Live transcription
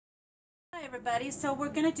Hi everybody, so we're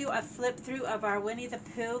going to do a flip through of our Winnie the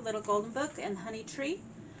Pooh Little Golden Book and Honey Tree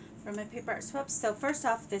from my paper art swaps. So first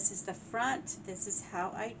off, this is the front. This is how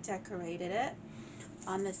I decorated it.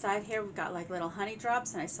 On the side here we've got like little honey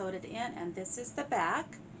drops and I sewed it in, and this is the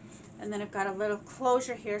back. And then I've got a little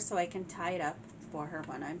closure here so I can tie it up for her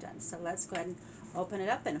when I'm done. So let's go ahead and open it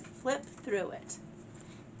up and flip through it.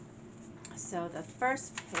 So the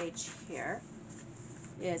first page here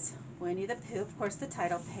is Winnie the Pooh, of course the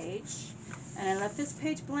title page. And I left this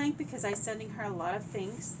page blank because I'm sending her a lot of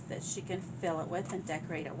things that she can fill it with and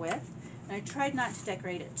decorate it with. And I tried not to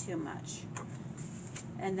decorate it too much.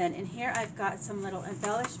 And then in here I've got some little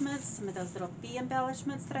embellishments, some of those little bee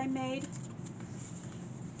embellishments that I made.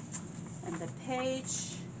 And the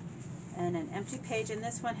page, and an empty page. And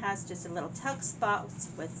this one has just a little tuck spot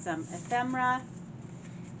with some ephemera.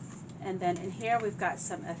 And then in here we've got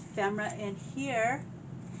some ephemera in here.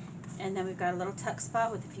 And then we've got a little tuck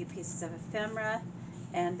spot with a few pieces of ephemera.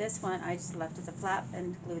 And this one I just left as a flap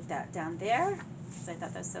and glued that down there because I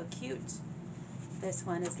thought that was so cute. This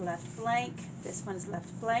one is left blank. This one is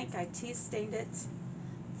left blank. I tea stained it.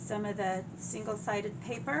 Some of the single-sided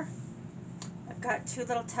paper. I've got two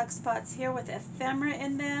little tuck spots here with ephemera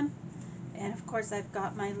in them. And of course I've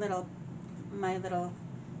got my little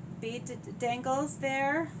bead dangles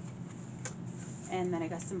there. And then I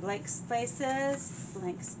got some blank spaces,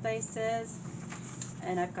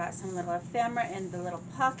 and I've got some little ephemera in the little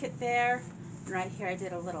pocket there. And right here I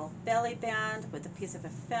did a little belly band with a piece of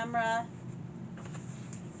ephemera,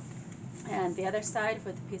 and the other side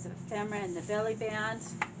with a piece of ephemera and the belly band.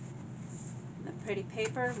 And the pretty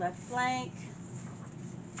paper left blank,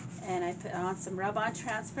 and I put on some rub-on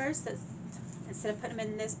transfers. That instead of putting them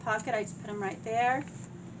in this pocket, I just put them right there.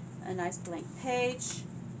 A nice blank page.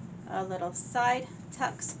 A little side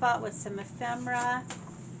tuck spot with some ephemera,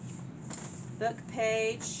 book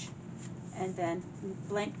page, and then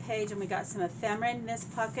blank page, and we got some ephemera in this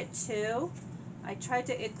pocket too. I tried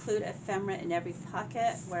to include ephemera in every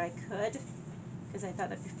pocket where I could because I thought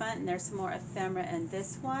that'd be fun. And there's some more ephemera in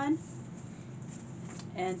this one.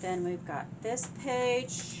 And then we've got this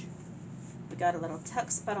page. We got a little tuck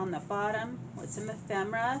spot on the bottom with some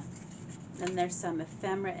ephemera. Then there's some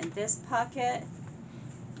ephemera in this pocket.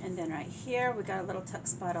 And then right here we got a little tuck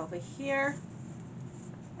spot over here,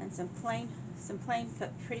 and some plain but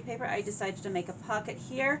pretty paper. I decided to make a pocket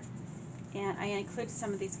here, and I included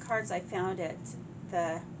some of these cards I found at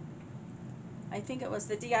I think it was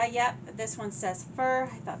the DI. Yep, this one says fur.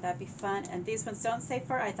 I thought that'd be fun. And these ones don't say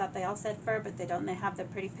fur. I thought they all said fur, but they don't. They have the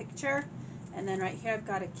pretty picture. And then right here I've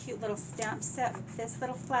got a cute little stamp set with this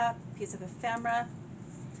little flap, piece of ephemera,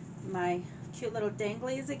 my cute little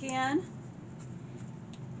danglies again.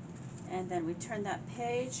 And then we turn that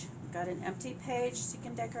page. We've got an empty page so you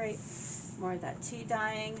can decorate. More of that tea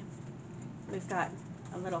dyeing. We've got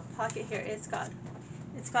a little pocket here. It's got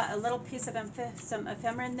a little piece of some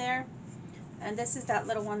ephemera in there. And this is that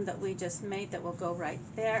little one that we just made that will go right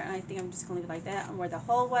there. And I think I'm just going to leave it like that. And where the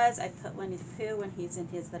hole was, I put Winnie the Pooh when he's in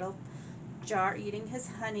his little jar eating his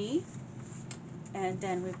honey. And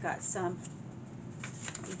then we've got some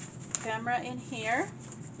ephemera in here.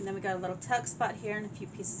 And then we got a little tuck spot here and a few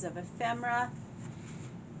pieces of ephemera.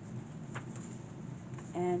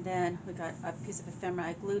 And then we got a piece of ephemera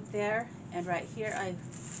I glued there. And right here I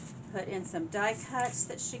put in some die cuts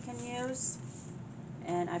that she can use.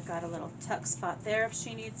 And I've got a little tuck spot there if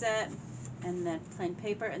she needs it. And then plain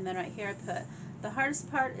paper. And then right here I put, the hardest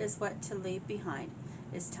part is what to leave behind.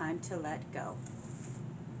 It's time to let go.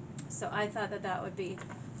 So I thought that that would be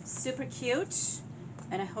super cute.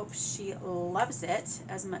 And I hope she loves it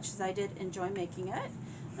as much as I did enjoy making it.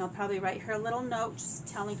 And I'll probably write her a little note just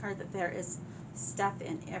telling her that there is stuff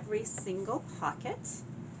in every single pocket.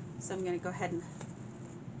 So I'm going to go ahead and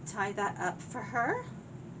tie that up for her.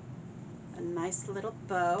 A nice little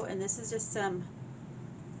bow. And this is just some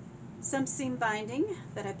seam binding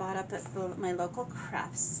that I bought up at my local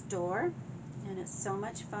craft store. And it's so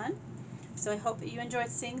much fun. So I hope that you enjoyed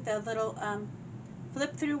seeing the little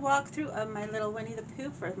flip through walkthrough of my little Winnie the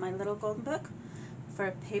Pooh for my little golden book for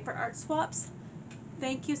paper art swaps.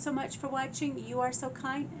 Thank you so much for watching. You are so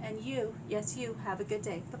kind, and you, yes you, have a good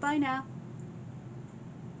day. Bye-bye now.